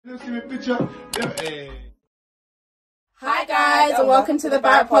Hi guys, and welcome to the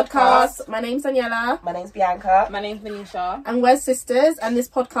Barrett Podcast. My name's Daniela. My name's Bianca. My name's Manisha. And we're sisters, and this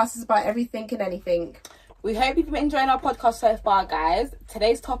podcast is about everything and anything. We hope you've been enjoying our podcast so far, guys.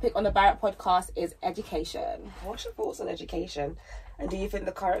 Today's topic on the Barrett Podcast is education. What's your thoughts on education? And do you think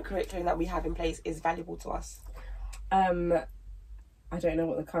the current curriculum that we have in place is valuable to us? I don't know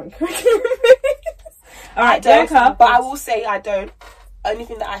what the current curriculum is. Alright, Bianca. But I will say I don't. Only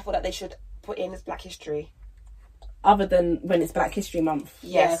thing that I thought that they should put in is Black History. Other than when it's Black History Month.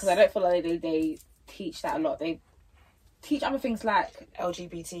 Yeah, because I don't feel like they teach that a lot. They teach other things like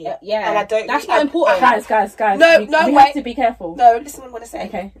LGBT. Yeah, and I don't. That's not important. Guys. No, we wait. have to be careful. No, listen, what I'm gonna say.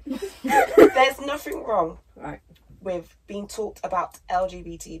 Okay. There's nothing wrong Right. with being taught about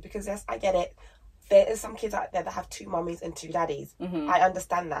LGBT because I get it. There is some kids out there that have two mummies and two daddies. Mm-hmm. I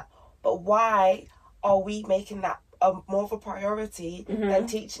understand that, but why are we making that more of a priority than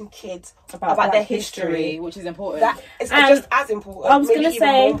teaching kids about their history, which is important? That is just as important. I was going to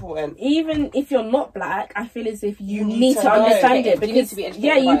say, more important. even if you're not black, I feel as if you need to understand it. Because, you need to be educated.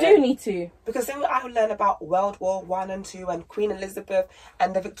 Yeah, you do need to. Because then I learn about World War One and Two and Queen Elizabeth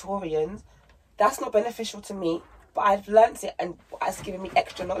and the Victorians. That's not beneficial to me, but I've learnt it and it's given me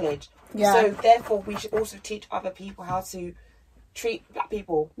extra knowledge. Yeah. So therefore, we should also teach other people how to treat black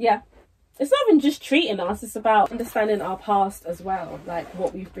people. Yeah. It's not even just treating us, it's about understanding our past as well. Like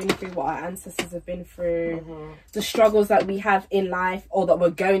what we've been through, what our ancestors have been through, the struggles that we have in life or that we're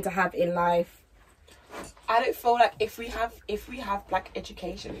going to have in life. I don't feel like if we have black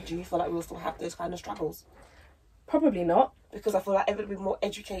education, do you feel like we'll still have those kind of struggles? Probably not. Because I feel like everybody be more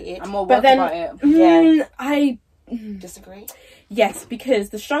educated. I'm more worried about it. Yeah. I disagree. Yes,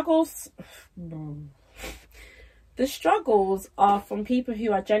 because the struggles are from people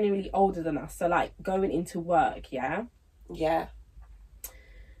who are genuinely older than us. So like going into work, yeah? Yeah.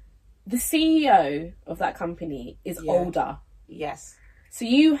 The CEO of that company is older. Yes. So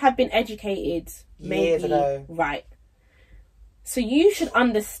you have been educated years ago. Right. So you should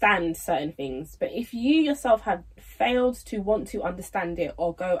understand certain things. But if you yourself have failed to want to understand it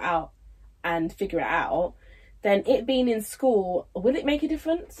or go out and figure it out, then it being in school, will it make a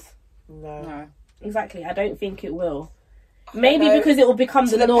difference? No. Exactly. I don't think it will. Maybe because it will become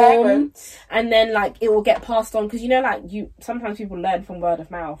the norm, parents. And then like it will get passed on. Because you know, like sometimes people learn from word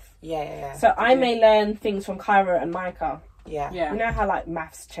of mouth. Yeah. So I may learn things from Cairo and Micah. Yeah. You know how like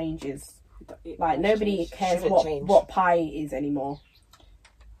maths changes. Like nobody cares change. what pi is anymore.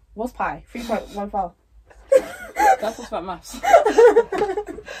 What's pi? 3.14. That's what's about maths.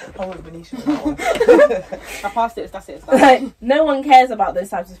 I would have been easy with that one. I passed it. That's it. Like, no one cares about those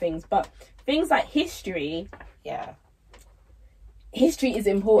types of things, but things like history. Yeah. History is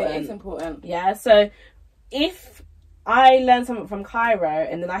important. It is important. Yeah. So if I learn something from Cairo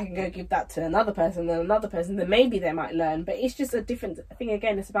and then I can go give that to another person, then another person, then maybe they might learn. But it's just a different thing.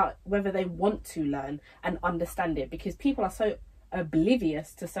 Again, it's about whether they want to learn and understand it, because people are so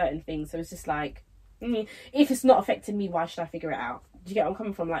oblivious to certain things. So it's just like, if it's not affecting me, why should I figure it out? Do you get what I'm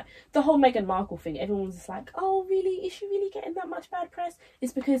coming from? Like the whole Meghan Markle thing, everyone's just like, oh really, is she really getting that much bad press?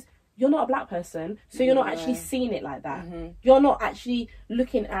 It's because you're not a black person, so you're not actually seeing it like that. You're not actually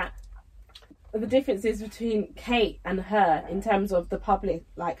looking at the differences between Kate and her in terms of the public,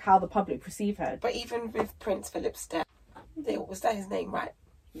 like how the public perceive her. But even with Prince Philip's death, was that his name, right?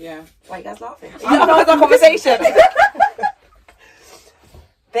 Yeah. Why are you guys laughing? I'm having a conversation.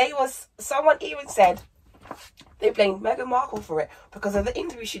 Someone even said they blamed Meghan Markle for it because of the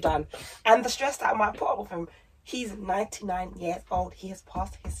interview she done and the stress that might put up with him. He's 99 years old. He has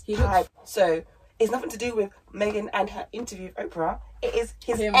passed his time. So it's nothing to do with Meghan and her interview with Oprah. It is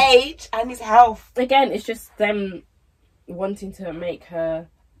his age and his health. Again, it's just them wanting to make her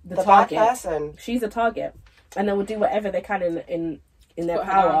the bad target. person. She's a target, and they will do whatever they can in their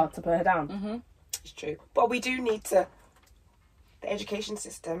power to put her down. It's true, but we do need to. The education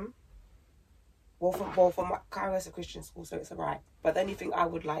system. Well, for Cairo as a Christian school, so it's alright. But the only thing I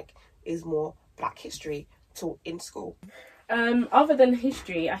would like is more Black history taught in school. Other than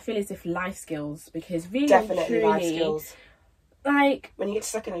history, I feel as if life skills, because really, Definitely truly, life skills. Like when you get to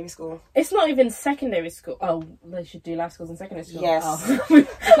secondary school, it's not even secondary school. Oh, they should do life skills in secondary school. Yes. Oh. So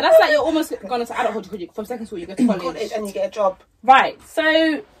that's like you're almost gone into adulthood. From second school, you go to college and you get a job. Right.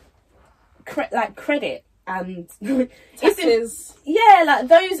 So, credit and taxes. Like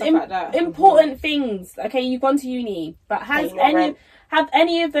those like important things. Okay, you've gone to uni, but have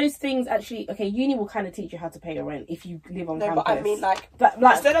any of those things actually? Okay, uni will kind of teach you how to pay your rent if you live on campus. But I mean, like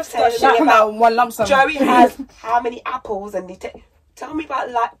instead of telling me about one lump sum, Joey has how many apples, and tell me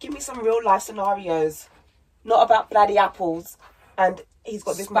about give me some real life scenarios, not about bloody apples and he's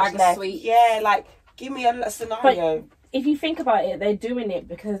got this Bag much of left. sweets. Yeah, like give me a scenario. If you think about it, they're doing it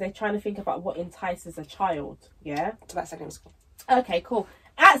because they're trying to think about what entices a child. Yeah. To that secondary school. Okay, cool.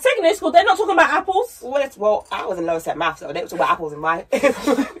 At secondary school, they're not talking about apples. Well, I was in lower set maths, so they were talking about apples in my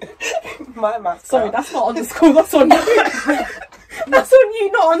my maths. Sorry, that's not on the school. That's on you. That's on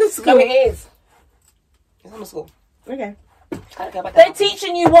you, not on the school. No, it is. It's on the school. Okay. I don't care about They're that.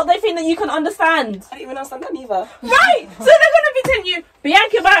 teaching you what they think that you can understand. I don't even understand that either. Right. So they're going to be telling you,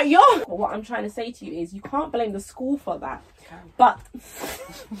 Bianca, about your... What I'm trying to say to you is you can't blame the school for that. But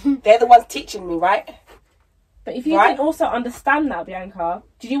They're the ones teaching me, right? if you Right. can also understand that, Bianca,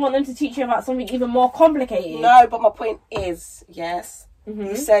 did you want them to teach you about something even more complicated? No, but my point is, yes, Mm-hmm.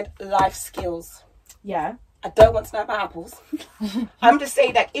 you said life skills. Yeah. I don't want to know about apples. I'm just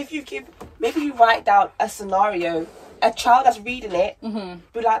saying that if you give, maybe you write down a scenario, a child that's reading it,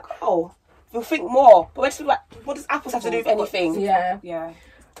 be like, oh, we'll think more. But we're just like, what does apples have to do with anything? Yeah. Yeah.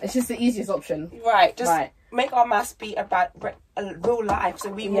 It's just the easiest option. Right, just Right. make our maths be about real life,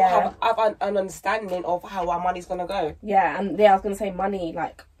 so we will Yeah. have an understanding of how our money's gonna go. Yeah, and I was going to say money,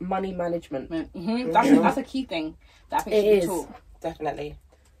 like money management. That's a key thing that I think It should be is. taught. Definitely.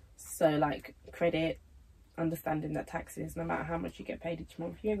 So, like, credit, understanding that taxes, no matter how much you get paid each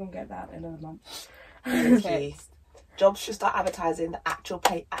month, you ain't going to get that at the end of the month. Okay. Jobs should start advertising the actual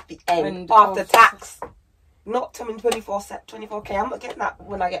pay at the end And after of- tax. Not telling 24K. I'm not getting that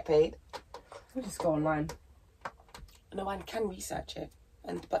when I get paid. We'll just go online. No one can research it,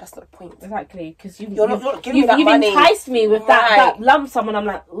 but that's not the point. Exactly, because You're not giving me that you've money. enticed me with that Right. lump sum, and I'm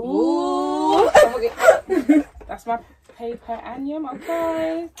like, ooh. That's my pay per annum,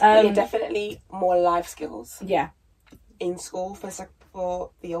 okay. Yeah, definitely more life skills Yeah, in school for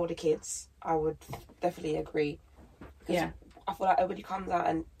the older kids. I would definitely agree. Because yeah. I feel like everybody comes out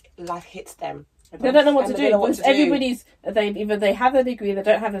and life hits them. They don't know what And to they do. don't know what Because to do. everybody's either they have a degree, they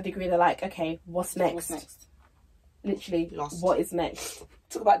don't have a degree. They're like, okay, what's next? What's next? Literally, Lost. what is next?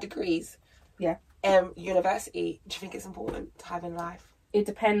 Talk about degrees. Yeah. University. Do you think it's important to have in life? It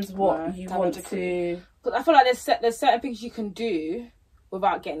depends what No, you have a want degree. to. Because I feel like there's certain things you can do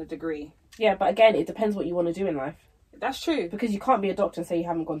without getting a degree. Yeah, but again, it depends what you want to do in life. That's true. Because you can't be a doctor and say you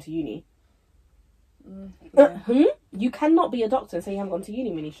haven't gone to uni. Yeah. You cannot be a doctor and say you haven't gone to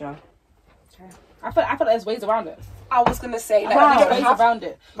uni, Manisha. I feel like there's ways around it. I was gonna say like Wow. you There's don't ways have around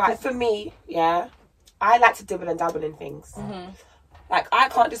it. right for me. Yeah, I like to dibble and dabble in things. Like I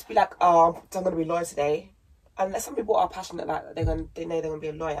can't just be like, oh, I'm gonna be a lawyer today. Unless some people are passionate, like they know they're gonna be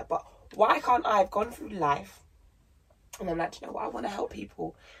a lawyer. But why can't I have gone through life and I'm like, you know what, I want to help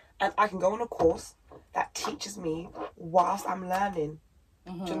people, and I can go on a course that teaches me whilst I'm learning.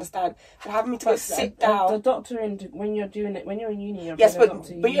 Do you understand? But having me to go sit down. The doctor, when you're doing it, when you're in uni, you're Yes, being a but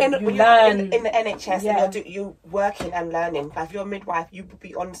doctor, when you're in the NHS Yeah. and you're working and learning, like if you're a midwife, you would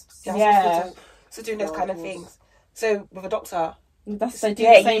be on Yeah. so doing those kind of things. So with a doctor, That's they do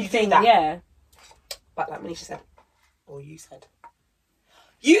Yeah, the same you do thing. that. Yeah, but like Manisha said, or you said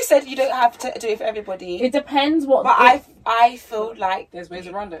you don't have to do it for everybody. it depends what. But I feel like There's ways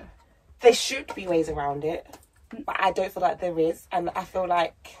around it. there should be ways around it, but I don't feel like there is, and I feel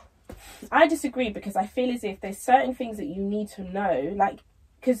like I disagree because I feel as if there's certain things that you need to know,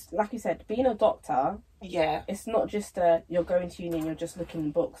 because like you said, being a doctor, yeah, it's not just you're going to uni and you're just looking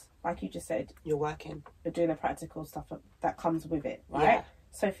in books. Like you just said, you're working. you're doing the practical stuff that comes with it, right? Yeah.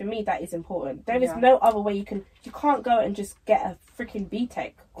 So for me, that is important. There is Yeah. no other way you can't go and just get a freaking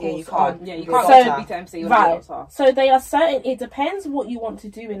BTEC course. Yeah, you can't. Yeah, you You're can't a go doctor. to BTMC or Right. doctor. So they are certain. It depends what you want to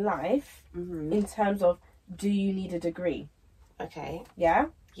do in life Mm-hmm. in terms of do you need a degree? Okay. Yeah.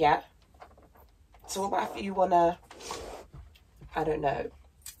 Yeah. So what about if you wanna? I don't know.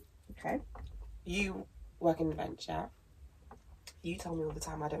 Okay. You work in events, yeah? You tell me all the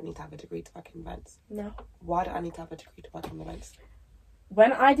time I don't need to have a degree to work in events. No. Why do I need to have a degree to work in events?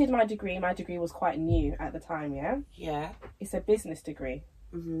 When I did my degree was quite new at the time. Yeah. Yeah. It's a business degree.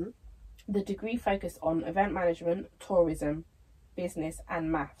 Mm-hmm. The degree focused on event management, tourism, business,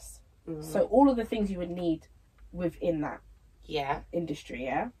 and maths. Mm-hmm. So all of the things you would need within that Yeah. industry.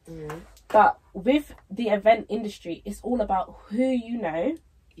 Yeah. Mm-hmm. But with the event industry, it's all about who you know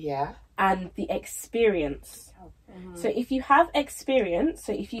Yeah. and the experience. So if you have experience,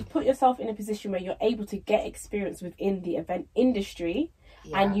 so if you put yourself in a position where you're able to get experience within the event industry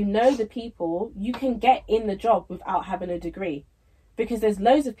and you know the people, you can get in the job without having a degree. Because there's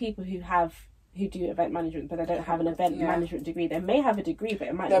loads of people who do event management, but they don't have an event management degree. They may have a degree, but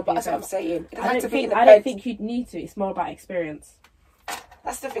it might No, not but be that's what I'm event. saying. It I has don't to be in think the I don't bed. think you'd need to. It's more about experience.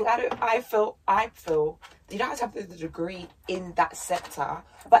 That's the thing. I feel you don't have to have the degree in that sector,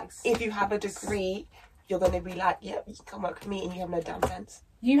 but if you have a degree, you're going to be like, yeah, you can come work with me and you have no damn sense.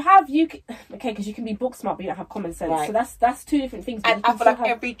 Okay, because you can be book smart but you don't have common sense. Right. So that's two different things. And I feel like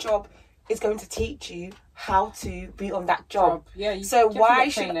every job is going to teach you how to be on that job. Yeah. So why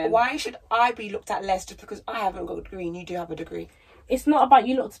should I be looked at less just because I haven't got a degree and you do have a degree? It's not about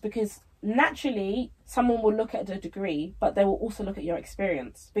you looked, because naturally someone will look at the degree, but they will also look at your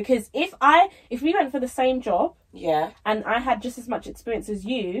experience. Because if we went for the same job, yeah, and I had just as much experience as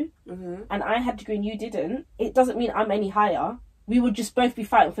you, mm-hmm. and I had a degree and you didn't, it doesn't mean I'm any higher. We would just both be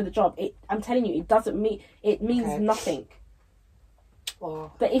fighting for the job. I'm telling you, it means nothing.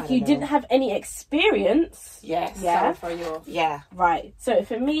 Well, but if you didn't have any experience, yes, yeah, right. So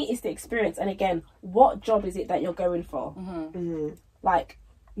for me, it's the experience. And again, what job is it that you're going for? Mm-hmm. Mm-hmm. Like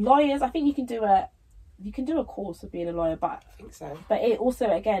lawyers, I think you can do a course of being a lawyer, but I think so. But it also,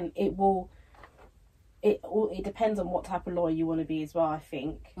 again, it depends on what type of lawyer you want to be as well, I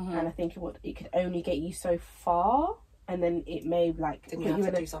think. Mm-hmm. And I think it could only get you so far, and then it may then you have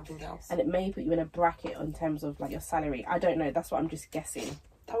to do something else, and it may put you in a bracket in terms of like your salary. I don't know. That's what I'm just guessing.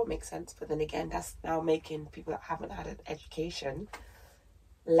 That would make sense, but then again, that's now making people that haven't had an education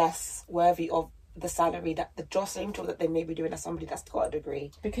less worthy of the salary that the same job that they may be doing as somebody that's got a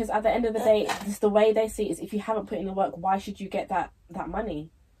degree. Because at the end of the day, it's the way they see it is, if you haven't put in the work, why should you get that money?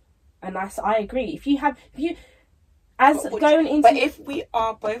 And I agree. But if we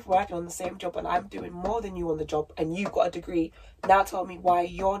are both working on the same job and I'm doing more than you on the job and you've got a degree, now tell me why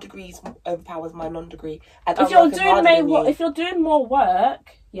your degree overpowers my non-degree. And if you're doing more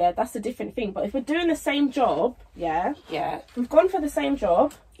work, yeah, that's a different thing. But if we're doing the same job, yeah, we've gone for the same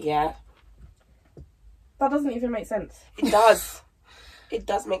job, yeah, that doesn't even make sense. It does. It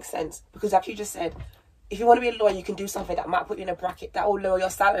does make sense, because like you just said, if you want to be a lawyer, you can do something that might put you in a bracket that will lower your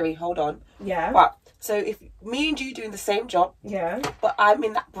salary. Hold on. Yeah. But so if me and you doing the same job, yeah, but I'm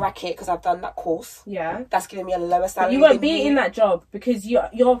in that bracket because I've done that course, yeah, that's giving me a lower salary. But you won't be in that job because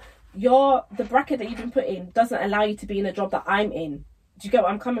the bracket that you've been put in doesn't allow you to be in a job that I'm in. Do you get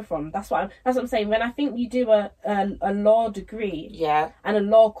what I'm coming from? That's what I'm saying. When I think you do a law degree, yeah, and a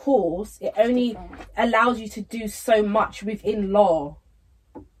law course, it only allows you to do so much within law,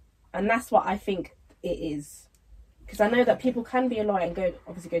 and that's what I think it is. Because I know that people can be a lawyer and go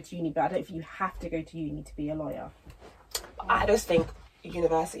to uni, but I don't think you have to go to uni to be a lawyer. I just think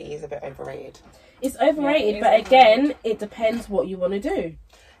university is a bit overrated. It's overrated, but again, it depends what you want to do.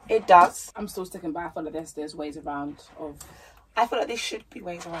 It does. I'm still sticking by. I feel like there's ways around of. I feel like there should be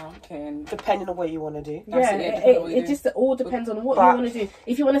ways around, and depending on what you want to do. It just all depends on what you want to do.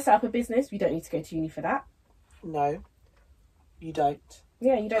 If you want to set up a business, you don't need to go to uni for that. No, you don't.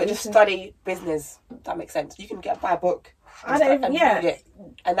 Yeah, you don't. But just study business. That makes sense. You can buy a book. Read it,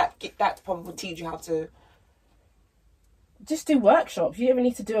 and that probably will teach you how to. Just do workshops. You don't even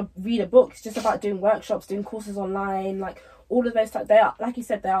need to read a book. It's just about doing workshops, doing courses online, like all of those stuff. They are, like you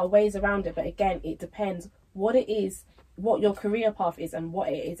said, there are ways around it. But again, it depends what it is, what your career path is, and what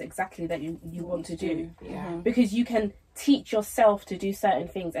it is exactly that you want to do. Yeah. Because you can teach yourself to do certain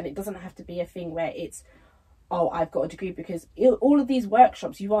things, and it doesn't have to be a thing where it's, oh, I've got a degree, because all of these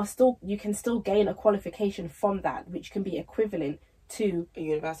workshops, you can still gain a qualification from that, which can be equivalent to a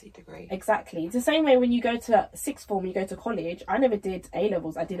university degree. Exactly. It's the same way when you go to sixth form, you go to college. I never did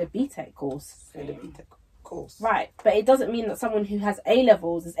A-levels. I did a BTEC course. Right. But it doesn't mean that someone who has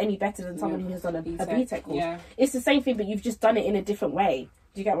A-levels is any better than someone who has done a BTEC course. Yeah. It's the same thing, but you've just done it in a different way.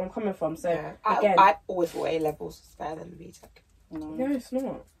 Do you get where I'm coming from? So, again... I always thought A-levels was better than BTEC. No, it's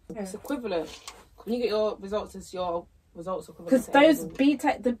not. Yeah. It's equivalent. When you get your results, it's your results equivalent. Because those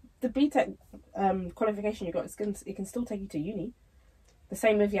BTEC, the BTEC qualification you got, it can still take you to uni. The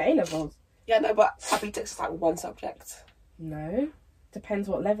same with your A-levels. Yeah, no, but our BTEC is like one subject. No. Depends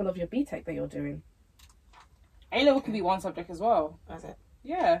what level of your BTEC that you're doing. A-level can be one subject as well. That's it.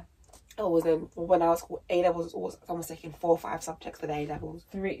 Yeah. Oh, well then, when I was school, A-levels was almost taking 4 or 5 subjects for the A-levels.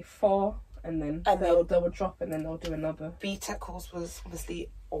 3, 4, and then they'll drop and then they'll do another. BTEC course was obviously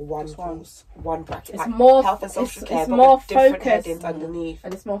one course, one bracket. It's like more health and social care, it's more different focused headings underneath,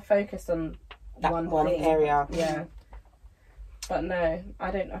 and it's more focused on that one area. Yeah. But no,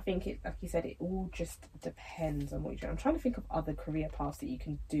 I don't. I think it, like you said, it all just depends on what you do. I'm trying to think of other career paths that you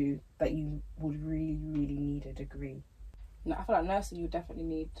can do that you would really, really need a degree. No, I feel like nursing you definitely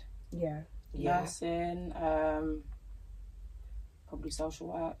need. Yeah. Nursing, probably social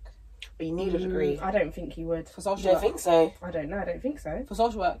work. But you need a degree. I don't think you would. For social work. work. You don't think so? I don't know. I don't think so. For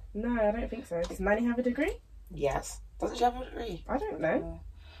social work? No, I don't think so. Does Nanny have a degree? Yes. Doesn't she have a degree? I don't know.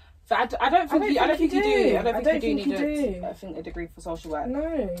 I don't think you do. I don't think you need a degree for social work.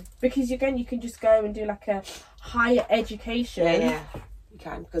 No, because again, you can just go and do like a higher education. Yeah.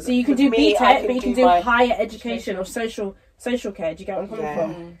 can. Because So you can with do me, I BTEC, but you can do my- higher education or social care. Do you get what I'm coming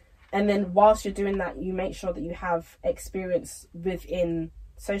from? And then whilst you're doing that, you make sure that you have experience within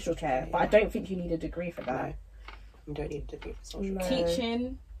social care. But I don't think you need a degree for that. No, you don't need a degree for social No. care.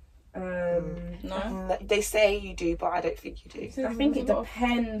 Teaching. No. They say you do, but I don't think you do. I think it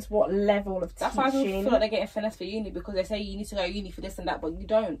depends what level of That's why I teaching. feel like they're getting finesse for uni, because they say you need to go to uni for this and that, but you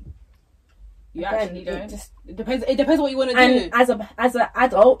don't. You Again, actually it don't. just- It depends what you want to And do. as an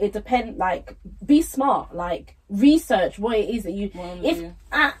adult, it depends. Like, be smart. Like, research what it is that you.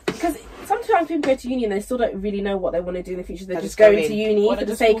 Because sometimes people go to uni and they still don't really know what they want to do in the future. They're just going to uni for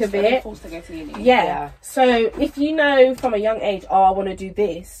the sake of it. Forced to go to uni. Yeah. So if you know from a young age, oh, I want to do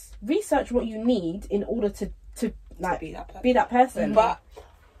this, research what you need in order to like be that person. Be that person. But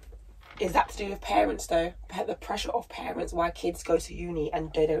is that to do with parents though? The pressure of parents why kids go to uni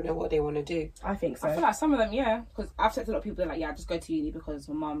and they don't know what they want to do. I think so. I feel like some of them, yeah, because I've said to a lot of people, they're like, yeah, I just go to uni because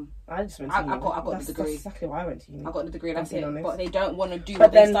my mum. I just went to uni. I got the degree. That's exactly why I went to uni. I got the degree and that's being it. honest. But they don't want to do But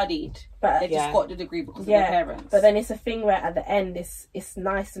what then- they studied. but- They just got the degree because of Yeah, their parents. but then it's a thing where at the end it's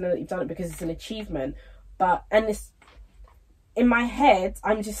nice to know that you've done it because it's an achievement. And it's in my head,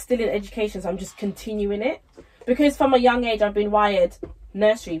 I'm just still in education, so I'm just continuing it. Because from a young age I've been wired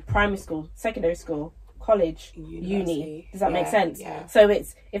nursery, primary school, secondary school, college, uni. University. Does that make Yeah, sense? yeah. So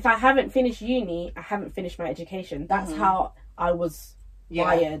it's if I haven't finished uni, I haven't finished my education. That's how I was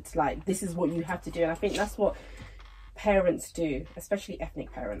wired. Like, this is what you have to do, and I think that's what parents do, especially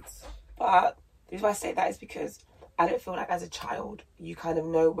ethnic parents. But the reason why I say that is because I don't feel like as a child you kind of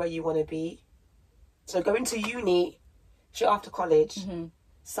know where you want to be. So going to uni straight after college,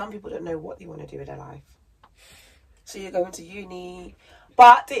 some people don't know what they want to do with their life. So you're going to uni,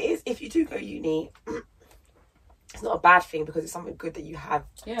 but it is, if you do go uni, it's not a bad thing because it's something good that you have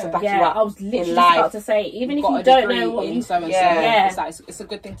to back you Yeah, up I was literally in just life. about to say, even if Got you a don't degree know what in you so and so. Yeah. It's like it's a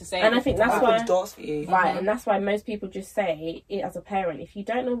good thing to say. And I think that's It why opens doors for you. right, and that's why most people just say it as a parent. If you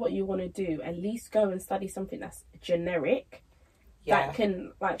don't know what you want to do, at least go and study something that's generic that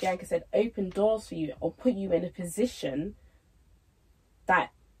can, like Bianca said, open doors for you or put you in a position that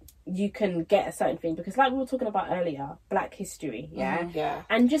you can get a certain thing. Because like we were talking about earlier, Black history, Yeah.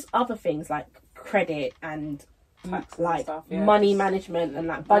 and just other things like credit and Taxes and like stuff, yeah. money management and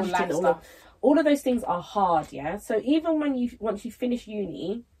like All budgeting, life stuff. all of those things are hard. Yeah, so even when once you finish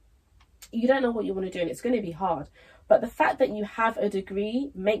uni, you don't know what you want to do and it's going to be hard. But the fact that you have a degree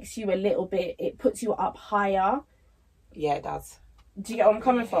makes you a little bit, it puts you up higher. Yeah, it does. Do you get what I'm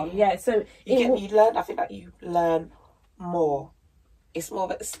coming from? Yeah, so You learn, I think that you learn more. It's more of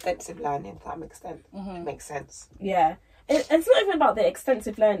an extensive learning, if that makes sense. Makes sense. yeah, it's not even about the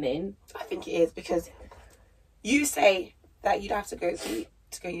extensive learning. I think it is because you say that you'd have to go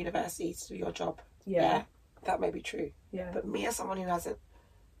to university to do your job. Yeah, That may be true. yeah, But me as someone who hasn't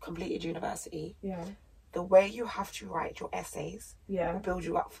completed university, yeah, the way you have to write your essays yeah. will build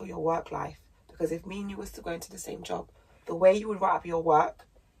you up for your work life. Because if me and you was to go into the same job, the way you would write up your work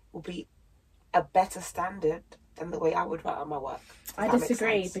will be a better standard than the way I would write up my work. If I that makes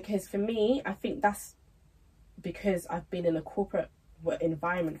disagree sense. because for me, I think that's because I've been in a corporate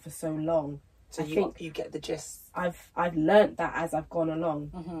environment for so long. So I you think you get the gist. I've learnt that as I've gone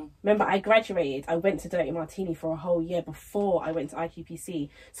along. Remember, I graduated. I went to Dirty Martini for a whole year before I went to IQPC.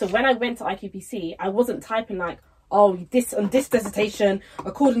 So when I went to IQPC, I wasn't typing like, "Oh, this on this dissertation,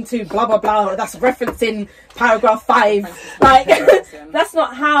 according to blah blah blah." That's referencing paragraph 5. Like that's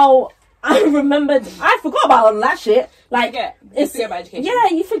not how I remembered. I forgot about all that shit. Like You forget about education. Yeah,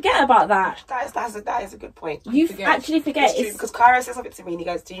 you forget about that. That is a good point. You forget. actually forget. It's true It's because Kyra said something to me and he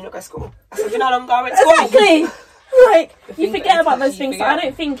goes, "Do you not go to school?" I said, "You know how long ago I went to school?" exactly. Like you things that forget you about those actually things. So I forget.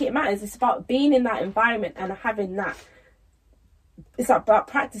 don't think it matters. It's about being in that environment and having that. It's about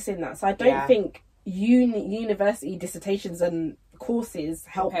practicing that. So I don't Yeah. think university dissertations and courses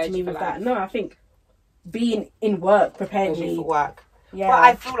helped Prepared me you for with that. life. No, I think being in work prepared Especially me. for work. Yeah, But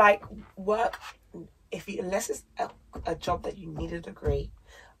I feel like work, unless it's a job that you need a degree,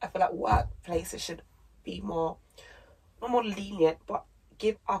 I feel like workplaces should be not more lenient, but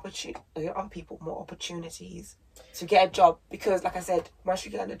give other people more opportunities to get a job. Because, like I said, once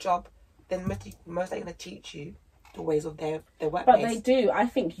you get a job, then most they're going to teach you the ways of their workplace. but they do. I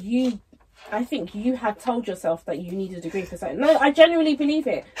think you have told yourself that you need a degree for something. No, I genuinely believe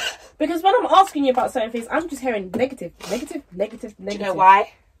it. Because when I'm asking you about certain things, I'm just hearing negative. Do you know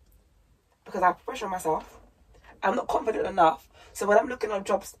why? Because I pressure myself. I'm not confident enough. So when I'm looking on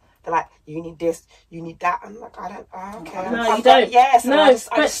jobs, they're like, "You need this, you need that." I'm like, okay. No, I'm you done. don't. Yes, No, I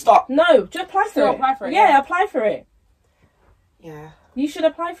just stop. No, just apply for Still it. apply for it, Yeah, yeah. apply for it. Yeah. You should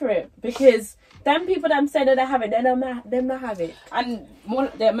apply for it, because them people that say that they have it, they not have it. And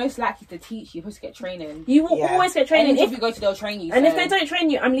they're most likely to teach you, supposed to get training. You will always get training. If you go to, they'll train you. And if they don't train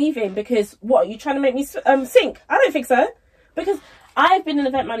you, I'm leaving, because what, are you trying to make me sink? I don't think so. Because I've been an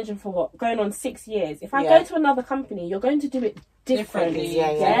event manager for going on 6 years. If I go to another company, you're going to do it differently.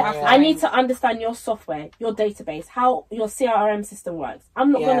 Yeah. I need to understand your software, your database, how your CRM system works.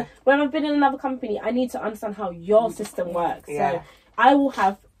 I'm not gonna. When I've been in another company, I need to understand how your system works. Yeah. So I will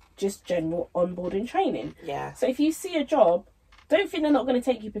have just general onboarding training. Yeah. So if you see a job, don't think they're not going to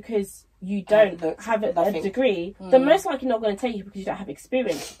take you because you don't have a degree. They're most likely not going to take you because you don't have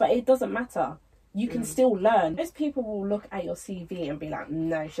experience. But it doesn't matter. You can still learn. Most people will look at your CV and be like,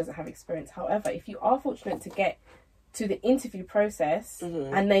 no, she doesn't have experience. However, if you are fortunate to get to the interview process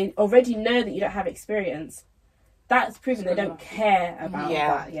and they already know that you don't have experience, that's proven they don't care about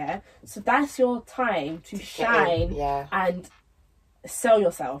that. So that's your time to shine and sell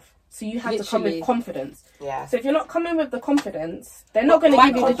yourself. So you have to come with confidence. So if you're not coming with the confidence, they're not going to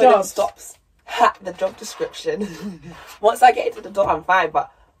give you the job. Stops at the job description. Once I get into the door, I'm fine,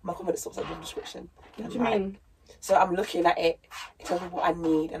 but my confidence stops at the job description. What do you mean? So I'm looking at it, it tells me what I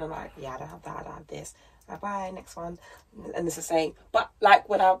need, and I'm like, yeah, I don't have that, I don't have this. Like, bye, next one. And it's the same. But like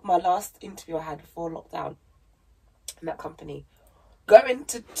when my last interview I had before lockdown in that company, going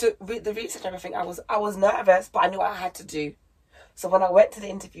to read the research and everything, I was nervous, but I knew what I had to do. So when I went to the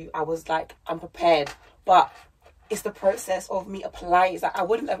interview, I was like, I'm prepared. But it's the process of me applying. It's like I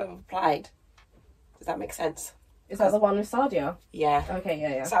wouldn't have ever applied. Does that make sense? Is that the one with Sadia? Yeah. Okay,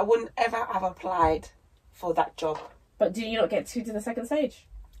 yeah. So I wouldn't ever have applied for that job. But did you not get to the second stage?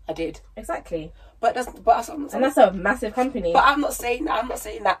 I did. Exactly. But that's and that's a massive company. But I'm not saying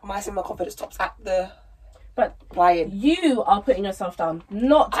that my confidence stops at the applying. You are putting yourself down,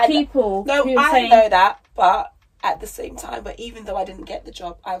 not people No, who are I saying... know that, but at the same time, but even though I didn't get the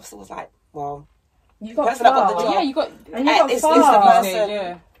job, I still was like, well, you got person that got the job. Yeah, you got... And you got it's far. the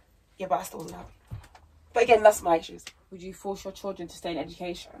person. Yeah, but I still wasn't happy. But again, that's my issues. Would you force your children to stay in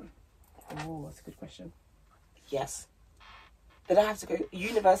education? Oh, that's a good question. Yes. They don't have to go...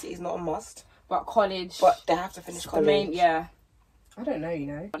 University is not a must. But college... But they have to finish college. I don't know, you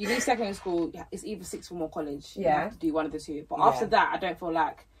know. You leave secondary school, it's either sixth form or college. You Yeah. have to do one of the two. But after that, I don't feel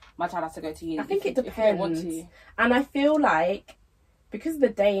like my child has to go to uni. I think it if they want depends. to. And I feel like, because of the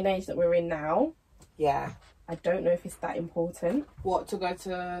day and age that we're in now, Yeah. I don't know if it's that important. What, to go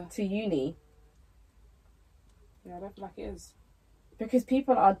to... To uni. Yeah, I don't feel like it is. Because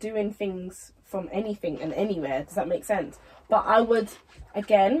people are doing things from anything and anywhere. Does that make sense? But I would,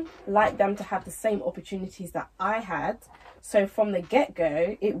 again, like them to have the same opportunities that I had. So from the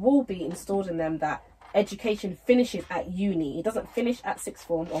get-go, it will be installed in them that education finishes at uni. It doesn't finish at sixth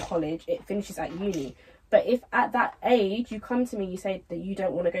form or college. It finishes at uni. But if at that age you come to me, you say that you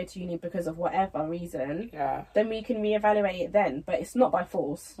don't want to go to uni because of whatever reason, then we can reevaluate it then. But it's not by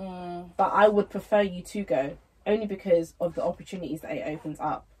force. But I would prefer you to go, only because of the opportunities that it opens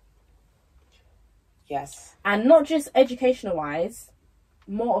up. Yes. And not just educational wise,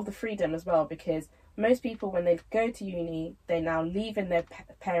 more of the freedom as well, because most people, when they go to uni, they're now leaving their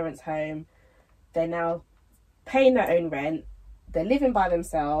parents' home, they're now paying their own rent, they're living by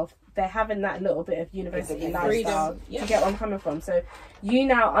themselves, they're having that little bit of university lifestyle. You get where I'm coming from. So you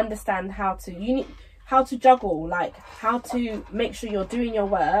now understand how to juggle, like how to make sure you're doing your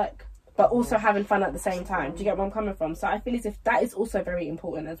work but also having fun at the same time. Do you get where I'm coming from? So I feel as if that is also very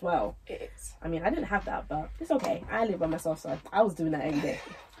important as well. It is. I mean, I didn't have that, but it's okay. I live by myself, so I was doing that every day.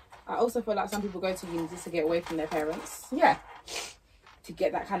 I also feel like some people go to uni just to get away from their parents. Yeah. To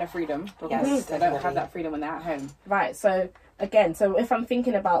get that kind of freedom. Because Yes, they don't have that freedom when they're at home. Right, so again, so if I'm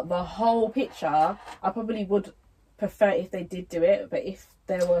thinking about the whole picture, I probably would prefer if they did do it, but if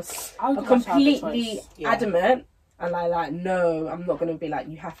there was a completely adamant and like, no, I'm not going to be like,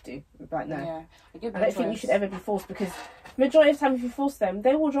 you have to. Like, no. Yeah. I don't think you should ever be forced, because majority of the time if you force them,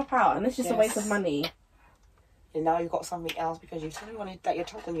 they will drop out, and it's just a waste of money. And now you've got something else because you told everyone that your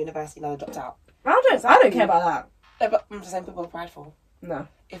child in university now they dropped out. I don't care about that. No, but I'm just saying people are prideful. No.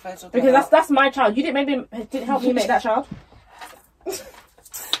 If I took because that's my child. You didn't help me make that child.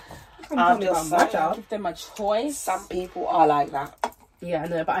 I'm just my child. Give them a choice. Some people are like that. Yeah, I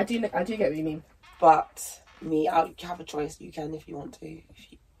know, but I do get what you mean. But me, you have a choice. You can if you want to.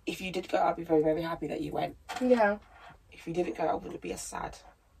 If you did go, I'd be very, very happy that you went. Yeah. If you didn't go, I wouldn't be as sad.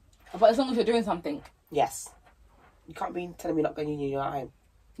 But as long as you're doing something. Yes. You can't be telling me not going to you're at home.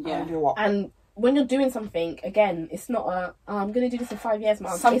 Yeah. Do what? And when you're doing something, again, it's not I'm going to do this in 5 years,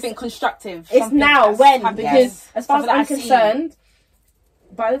 Mum. Something constructive. It's something now, when, happened. because as far as Something I'm concerned,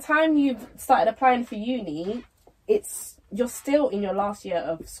 by the time you've started applying for uni, you're still in your last year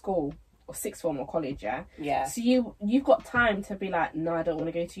of school or sixth form or college, yeah. Yeah. So you've got time to be like, no, I don't want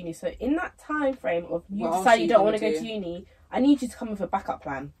to go to uni. So in that time frame of you What else decide are you you don't gonna want to go do? to uni, I need you to come with a backup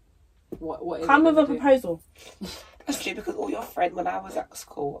plan. What is Come it with a gonna do? proposal. That's true, because all your friends, when I was at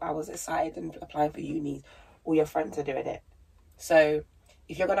school, I was excited and applying for uni. All your friends are doing it. So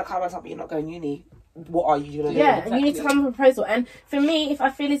if you're gonna come and something you're not going uni, what are you gonna do? Yeah, and you need to exactly. come with a proposal. And for me, if I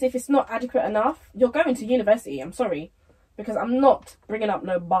feel as if it's not adequate enough, you're going to university. I'm sorry, because I'm not bringing up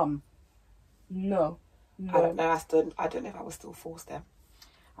no bum. No. I don't know. I don't know if I would still force them,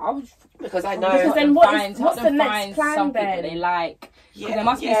 I would because I know. Because then what's the next find plan something then? that they like? Because Yeah, there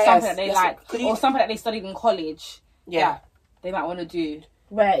must be yes, something that they yes. like, Could you- or something that they studied in college. Yeah. that they might want to do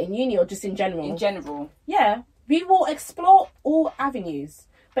Where, in uni or just in general? in general. Yeah, we will explore all avenues.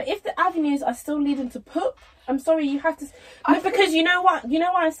 But if the avenues are still leading to poop, I'm sorry, you have to. Because you know what? You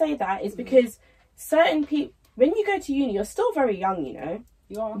know why I say that is because certain people, when you go to uni, you're still very young. You know,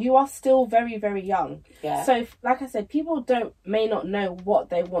 you are still very, very young. Yeah. So, like I said, people may not know what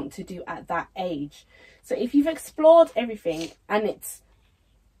they want to do at that age. So, if you've explored everything and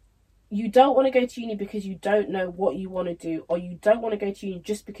you don't want to go to uni because you don't know what you want to do, or you don't want to go to uni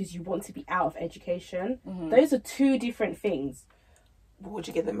just because you want to be out of education, those are two different things. Would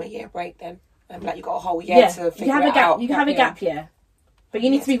you give them a year break then? And like you got a whole year to figure you have it a gap. out. You can have a gap year, but you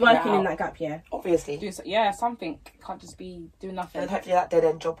need to be figure it working in out. that gap year. Obviously. Something. Can't just be doing nothing. And hopefully that dead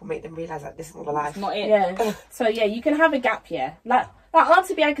end job will make them realise that this is not a life. It's not it. Yeah. So yeah, you can have a gap year. Like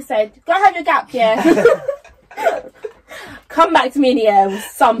Auntie Bianca said, go have your gap year. Come back to me in a year with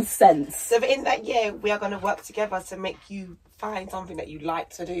some sense. So in that year, we are going to work together to make you find something that you like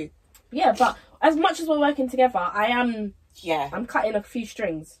to do. Yeah, but as much as we're working together, I'm cutting a few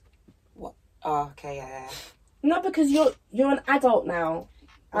strings. What? Oh, okay, yeah. Not because you're an adult now.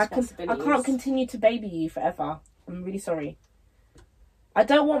 I can't Responsibilities. continue to baby you forever. I'm really sorry. I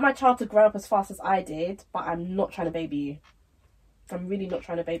don't want my child to grow up as fast as I did, but I'm not trying to baby you. I'm really not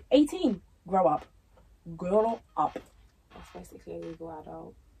trying to baby. 18, grow up. Grow up. That's basically a legal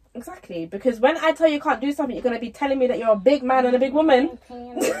adult. Exactly, because when I tell you can't do something, you're going to be telling me that you're a big man and a big woman.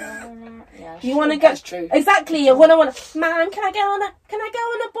 Yeah, You want to go? That's true. Exactly, you're going to want to, man, can I go on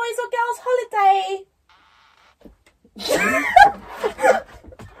a boys or girls holiday?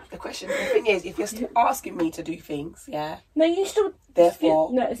 The thing is, if you're still asking me to do things, yeah, No, you still.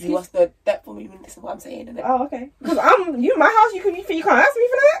 therefore, No, you must know that for me. This is what I'm saying, isn't it? Oh, okay. Because you in my house, you can't ask me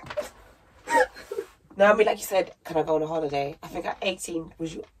for that. No, I mean, like you said, can I go on a holiday? I think at 18,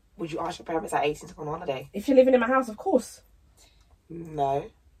 would you ask your parents at 18 to go on a holiday? If you're living in my house, of course. No.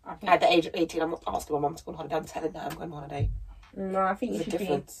 I think, At the age of 18, I'm not asking my mum to go on holiday. I'm telling her I'm going on holiday. No, I think you There's a should be.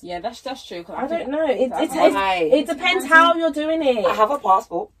 difference. yeah, that's true. 'Cause I think- don't know. Why? It depends how you're doing it. I have a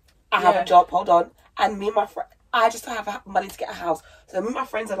passport. I have Yeah. a job. Hold on. And me and my friend, I just don't have money to get a house. So me and my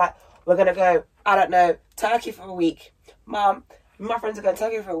friends are like, we're going to go, I don't know, Turkey for a week. Mum, me and my friends are going to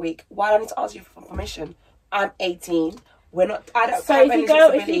Turkey for a week. Why do I need to ask you for permission? I'm 18. I don't So have if any you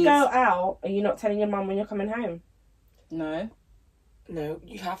go responsibilities. out, are you not telling your mum when you're coming home? No. No,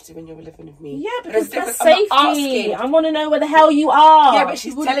 you have to when you're living with me. Yeah, But because there's a that's difference. I'm not safety. asking. I want to know where the hell you are. Yeah, but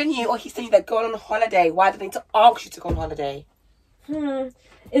she's telling you, or he's telling you they're going on holiday. Why do they need to ask you to go on holiday?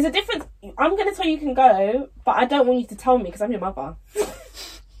 It's a difference. I'm going to tell you can go, but I don't want you to tell me because I'm your mother.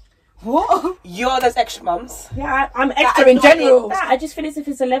 What? You're those extra mums. Yeah, I'm extra in general. I just feel as if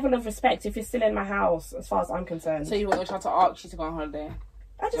it's a level of respect if you're still in my house, as far as I'm concerned. So you want your child to ask you to go on holiday?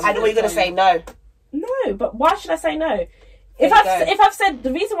 I just And what are you going to say? No. no, but why should I say no? There If you I've said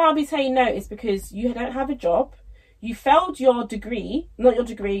the reason why I'll be saying no is because you don't have a job, you failed your degree, not your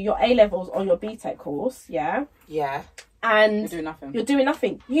degree, your A levels or your BTEC course, yeah, Yeah. and You're doing nothing. you're doing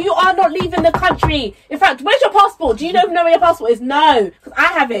nothing. You are not leaving the country. In fact, where's your passport? Do you know where your passport is? No, because I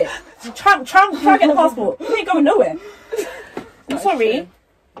have it. Try and get the passport. You ain't going nowhere. I'm sorry. true.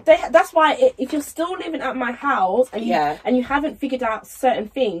 That's why if you're still living at my house and you haven't figured out certain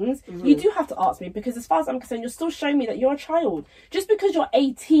things, you do have to ask me, because as far as I'm concerned, you're still showing me that you're a child. Just because you're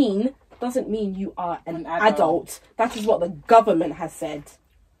 18 doesn't mean you are an adult. That is what the government has said.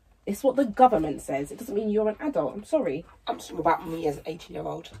 It's what the government says. It doesn't mean you're an adult. I'm sorry. I'm talking about me as an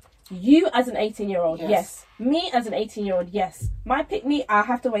 18-year-old. You as an 18-year-old, Yes. yes. Me as an 18-year-old, yes. My pick me, I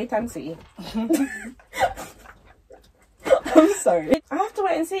have to wait and see. I'm sorry. I have to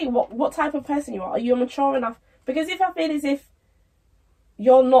wait and see what type of person you are. Are you mature enough? Because if I feel as if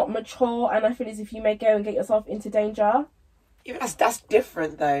you're not mature and I feel as if you may go and get yourself into danger, Even that's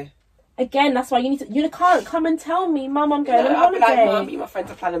different though. again, that's why you can't come and tell me, Mum, I'm going on I'll be holiday. like, Mum, me and my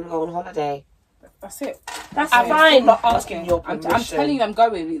friends are planning to go on holiday. That's it. That's I'm fine. not asking your I'm permission. telling you, I'm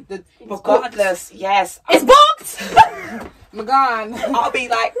going. Regardless, yes. It's booked! I'm gone. I'll be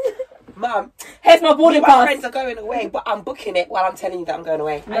like, Mum, Here's my boarding my pass. friends are going away, but I'm booking it while I'm telling you that I'm going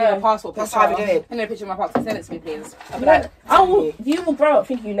away. I need a passport That's picture. how we do it. I need a picture of my passport. Send it to me, please. I'll be like, You will grow up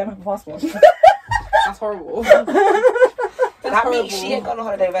thinking you never have a passport. That's horrible. that horrible. means she ain't gone on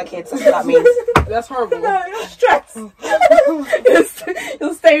holiday with her kids. That's what that means. That's horrible. No, you're stressed.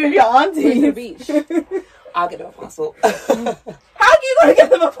 You'll stay with your Go to the auntie. beach. I'll get them a passport. How are you going to get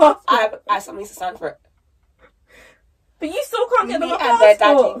them a passport? I something to stand for it. But you still can't get them Me a and their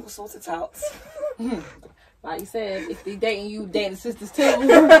daddy passport. will sort it out. Like you said, if they dating you, dating the sisters too.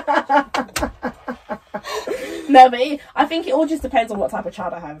 No, but I think it all just depends on what type of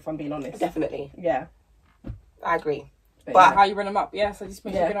child I have, if I'm being honest. Definitely. Yeah. I agree. But How you run them up? Yeah, so just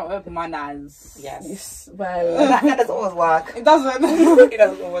make sure Yeah. you don't open my eyes. Yes. yes, well, That doesn't always work. It doesn't. It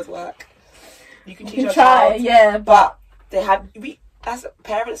doesn't always work. You can you teach can your try, child, yeah, but but they have as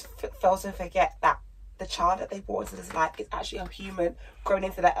parents fail to forget that the child that they brought into this life is actually a human growing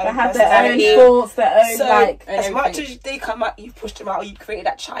into their own they have their own personality. thoughts, their own, So like, and as much everything. as they come out, you've pushed them out, or you created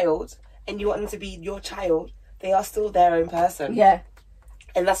that child, and you want them to be your child, they are still their own person. yeah,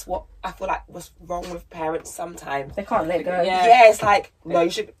 And that's what I feel like was wrong with parents sometimes. they can't let go. Yeah. Yeah, it's like, no,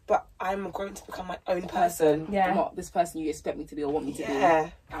 you should, but I'm going to become my own person. Yeah. I'm not this person you expect me to be or want me to Yeah.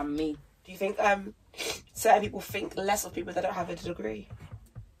 be. I'm me. Do you think certain people think less of people that don't have a degree?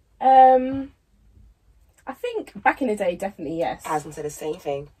 I think back in the day, definitely yes. As into the same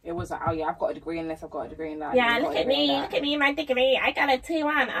thing. It was like, oh yeah, I've got a degree in this, I've got a degree in that. Yeah, you've got look a at degree in me, that. look at me, my degree. I got a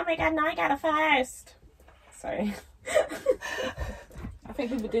 2-1. Oh my god, no, I got a first. Sorry. I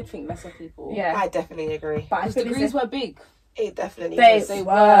think people did think less of people. Yeah, I definitely agree. but I Because think degrees were big. It definitely They- is. They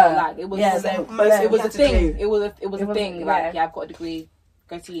were. were like it was. Yeah, it they- was, most it was you a had to thing. do. It was a It was thing. a- Like yeah. yeah, I've got a degree.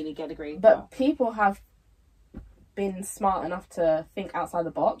 Go to uni, get a degree. But people have been smart enough to think outside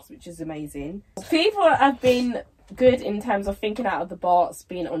the box, which is amazing. People have been good in terms of thinking out of the box,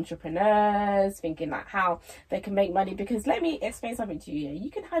 being entrepreneurs, thinking like how they can make money. Because let me explain something to you. You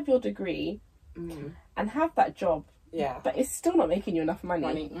can have your degree Mm. and have that job, Yeah. but it's still not making you enough money.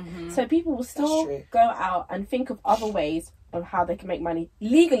 money. Mm-hmm. So people will still true. go out and think of other ways of how they can make money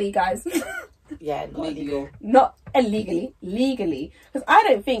legally, guys. Yeah, not illegal. Not illegally, legally. Because I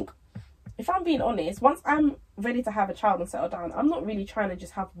don't think, if I'm being honest, once I'm ready to have a child and settle down, I'm not really trying to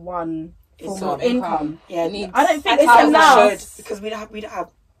just have one form Income. of income. Yeah, You need- I don't think that's it's how we enough. should, because we don't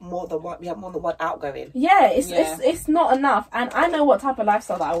have more than one. We have more than one outgoing. Yeah, it's Yeah. it's not enough, and I know what type of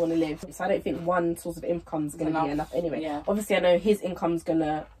lifestyle that I want to live. So I don't think one source of income is going to be enough anyway. Yeah. Obviously, I know his income's going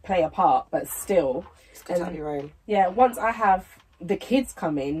to play a part, but still, It's good to have your own. yeah. Once I have the kids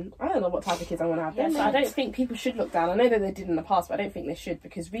come in, I don't know what type of kids I want to have. Then, so I don't think people should look down. I know that they did in the past, but I don't think they should,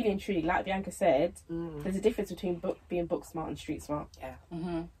 because really and truly, like Bianca said, there's a difference between being book smart and street smart.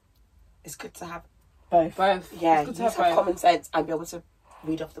 Mm-hmm. It's good to have. Both. Both. Yeah, It's you good to need to have have both. common sense and be able to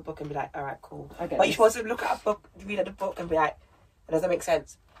read off the book and be like, all right, cool. I get But this. you also look at a book, read at the book, and be like, it doesn't make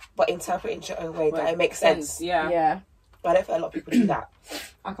sense. But interpret it in your own way that it makes sense. Yeah. Yeah, But I don't feel a lot of people do that.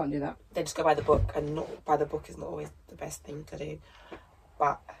 I can't do that. They just go by the book, and not by the book is not always the best thing to do.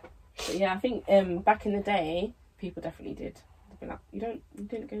 But But yeah, I think back in the day, people definitely did. They'd be like, you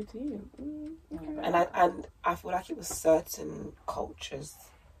didn't go to uni. Okay. and I feel like it was certain cultures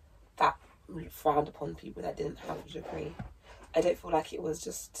that frowned upon people that didn't have a degree. I don't feel like it was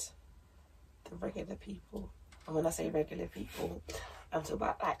just the regular people. And when I say regular people, I'm talking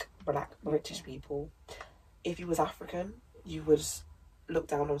about like black British people. If you was African, you would look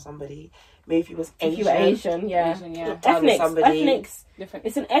down on somebody. Maybe if you was Asian, If you were Asian, yeah. Asian, yeah. look down on somebody. Ethnics. Different.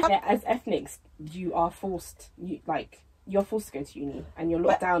 It's as ethnics, you are forced. You're forced to go to uni, and you're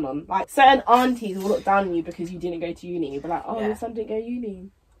looked down on. Like certain aunties will look down on you because you didn't go to uni. But like, oh, Yeah. your son didn't go to uni.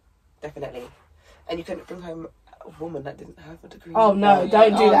 Definitely. And you couldn't bring home a woman that didn't have a degree. Oh no, Yeah.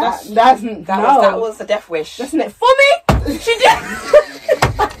 don't do Oh, that. that's- That was a death wish. Isn't it for me? She did.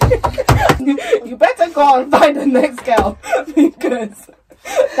 You better go and find the next girl because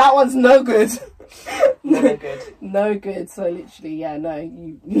that one's no good. No good. No good. So literally, yeah, no,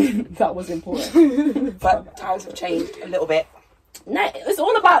 you. That was important. But times have changed a little bit. No, it's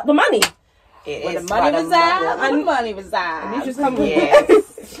all about the money. It Where is the money about resides, money. where the money resides. You just come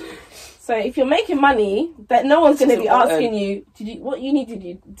Yes. So if you're making money, that no one's going to It's be important. asking you, what uni did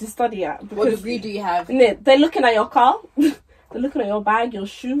you to study at? What Because degree do you have? they're looking at your car, they're looking at your bag, your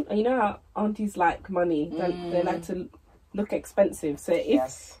shoe, and you know how aunties like money. They like to look expensive. So if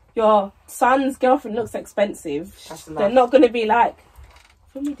Yes. your son's girlfriend looks expensive, That's they're enough. not going to be like.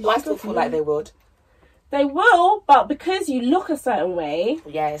 "For me, did I you still go to feel like uni?" they would. They will, but because you look a certain way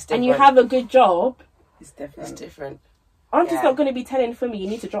Yeah, it's different. and you have a good job, It's different. It's different. auntie's Yeah. not going to be telling for me you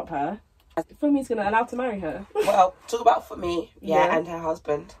need to drop her. Fumi's gonna allow to marry her. Well, talk about for me, Yeah. and her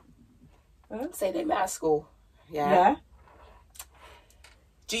husband. Huh? Say they met at school. Yeah.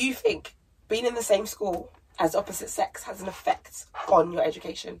 Do you think being in the same school as opposite sex has an effect on your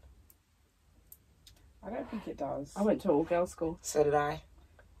education? I don't think it does. I went to an all-girls school. So did I.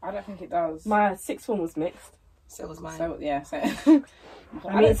 I don't think it does. My sixth form was mixed. So was mine. So yeah, so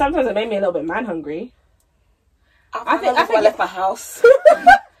I mean, sometimes it made me a little bit man-hungry. I think- think I left my house.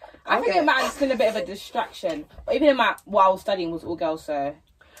 I think it might have been a bit of a distraction. But even in while I was studying was all girls, so.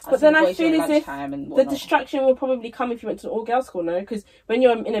 But then I feel as if and the distraction will probably come if you went to an all-girls school, no? Because when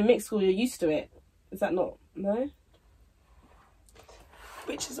you're in a mixed school, you're used to it. Is that not? No?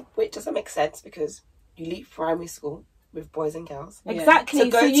 Which doesn't make sense because you leave primary school with boys and girls Yeah. Exactly. to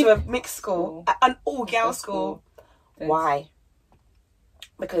go so to you, a mixed school, an all-girls school. Why?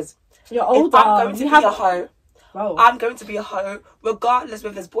 Because you're if older. I'm going to you be have... a hoe, Whoa. I'm going to be a hoe regardless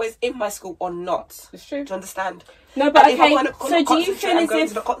whether there's boys in my school or not. It's true. Do you understand? No, but And if I'm okay. gonna So do you concentrate, feel I'm as going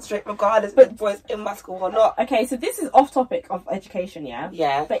if... to concentrate regardless But- if there's boys in my school or not. Okay, so this is off topic of education, yeah?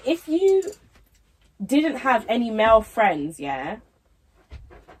 Yeah. But if you didn't have any male friends, yeah,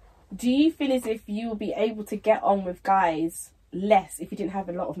 do you feel as if you would be able to get on with guys less if you didn't have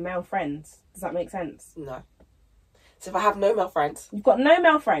a lot of male friends? Does that make sense? No. So if I have no male friends, You've got no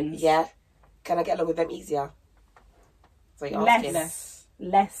male friends. yeah, can I get along with them easier? So you're asking.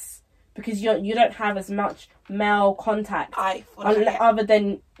 Less. Because you don't have as much male contact I feel like other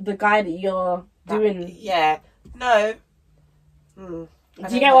than the guy that you're doing. Yeah. No. I Do you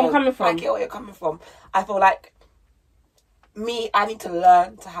don't get where I'm know. coming from? I get where you're coming from. I feel like I need to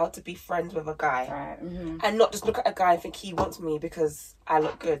learn to how to be friends with a guy. Right. Mm-hmm. And not just look at a guy and think he wants me because I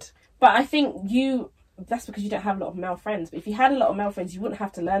look good. But I think that's because you don't have a lot of male friends. But if you had a lot of male friends, you wouldn't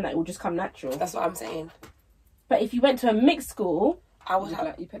have to learn that. It would just come natural. That's what I'm saying. But if you went to a mixed school, I would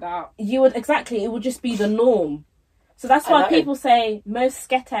have. You put that out. you would exactly, it would just be the norm. So that's I why know. people say most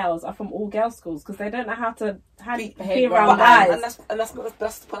skettels are from all girls schools because they don't know how to be behave around right. guys. And that's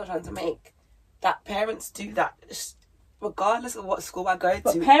the point I'm trying to make. That parents do that regardless of what school I go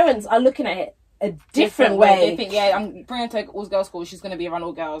But to. parents are looking at it a different way. They think, yeah, I'm bringing her to all girls school. She's going to be around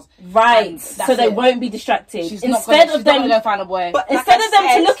all girls. Right. And So that's they it. won't be distracted. She's not Instead gonna of them go find a boy. But instead like of them I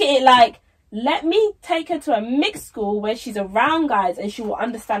to said- look at it like, let me take her to a mixed school where she's around guys and she will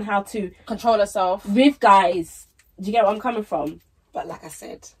understand how to Control herself. with guys. Do you get what I'm coming from? But like I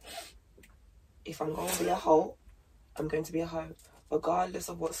said, if I'm going to be a hoe, I'm going to be a hoe, regardless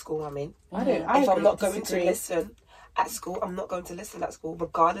of what school I'm in. I don't. If I I'm not going to disagree. listen at school, I'm not going to listen at school,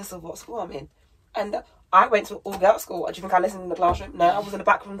 regardless of what school I'm in. And I went to all girls school. Do you think I listened in the classroom? No, I was in the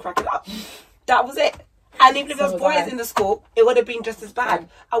back room cracking up. That was it. And even if there So was was boys I. in the school, it would have been just as bad.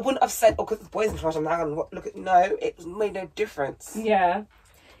 I wouldn't have said, "Oh, because there's boys in the classroom, now I'm gonna look at." No, it made no difference. Yeah.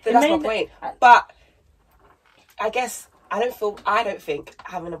 So It that's my made- point. But I guess I don't think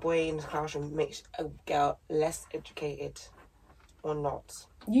having a boy in the classroom makes a girl less educated, or not.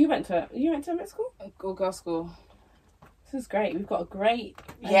 You went to a mixed school? All girls school. This is great. We've got a great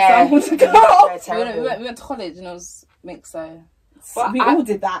Yeah, example to They're go. terrible. We went to college and it was mixed, so. But We I- all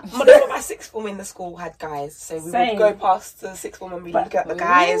did that. My sixth form in the school had guys, so we Same. would go past the sixth form and we But- look at the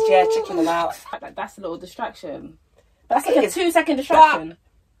guys, yeah, checking them out. That's a little distraction. That's like a It is. 2-second distraction.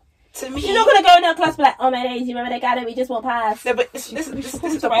 To me, She's not gonna go in her class and be like, "Oh my days, you remember that guy that we just walked past?" no, but this is the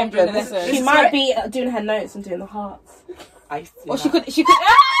to him during problem. the This lesson. is She might be doing her notes and doing the hearts. I used to do Or she that.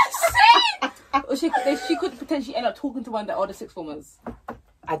 could. Or she could potentially end up talking to one of the older sixth formers.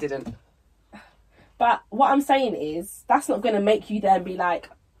 I didn't. But what I'm saying is, that's not gonna make you then be like,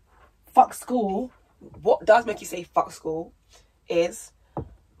 "Fuck school." What does make you say fuck school is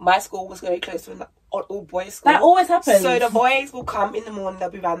my school was very close to an all boys school. That always happens. So the boys will come in the morning, they'll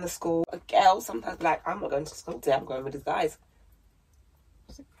be around the school. A girl sometimes be like, I'm not going to school today, I'm going with these guys.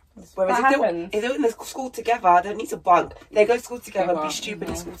 Whereas That if happens. they're in the school together, they don't need to bunk. They go to school together, Together, be stupid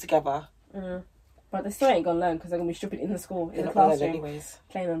in mhm. school together. But they still ain't gonna learn because they're gonna be stupid in the school, in They're the not going to learn classroom, anyways.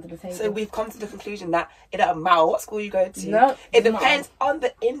 playing under the table. So we've come to the conclusion that it doesn't matter what school you go to. No, it it's not. depends on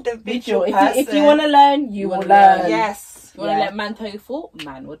the individual If person. you want to learn, you will wanna learn. Yes. You want to Yeah. let man tell you fault?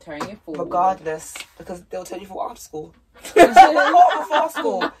 Man will tell you fault. Regardless, because they'll tell you for after school. Or before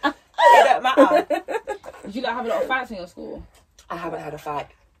school. It don't matter. Did you like have a lot of fights in your school? I haven't had a fight.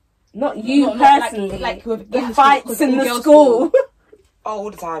 Not you Not like- personally. like with the in the fights school, in all the girls' school.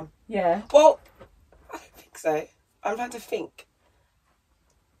 All the time. Yeah. Well, I don't think so. I'm trying to think.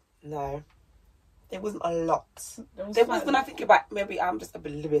 No. There wasn't a lot. There was when I think about, maybe I'm just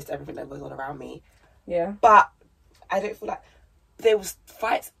oblivious to everything that goes on around me. Yeah. But I don't feel like there was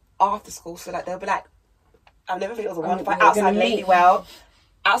fights after school. So like they'll be like, I've never think there was one fight you're outside gonna meet. Ladywell.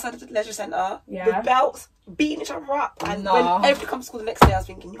 outside of the leisure centre, Yeah. with belts, beating each other up. And Nah. when everybody comes to school the next day, I was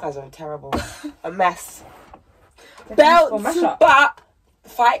thinking, you guys are terrible. A mess. Or mash up. But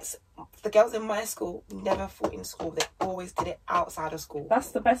fights, the girls in my school never fought in school. They always did it outside of school. That's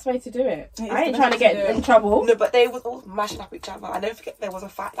the best way to do it. It is I the ain't best trying to way to get do it. in trouble. No, but they was all mashing up each other. I never forget there was a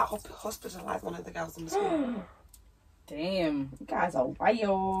fight that hospitalised one of the girls in the school. Damn. You guys are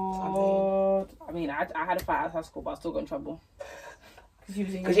wild. I mean, I had a fight outside school, but I still got in trouble. Because you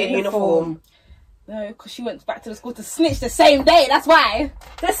was in Because your you're in uniform. No, because she went back to the school to snitch the same day. That's why.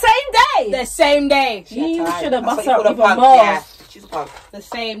 The same day. The same day. You Time. should have That's bust what her you up call a even punk. more. Yeah, she's a punk. The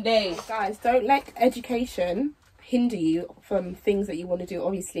same day. Guys, don't let education hinder you from things that you want to do.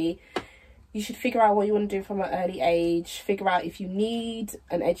 Obviously, you should figure out what you want to do from an early age. Figure out if you need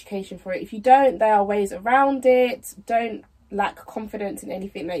an education for it. If you don't, there are ways around it. Don't lack confidence in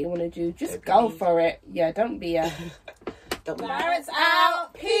anything that you want to do. Just Don't go believe. for it. Yeah, don't be a... Don't be Parents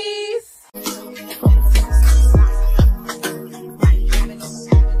out.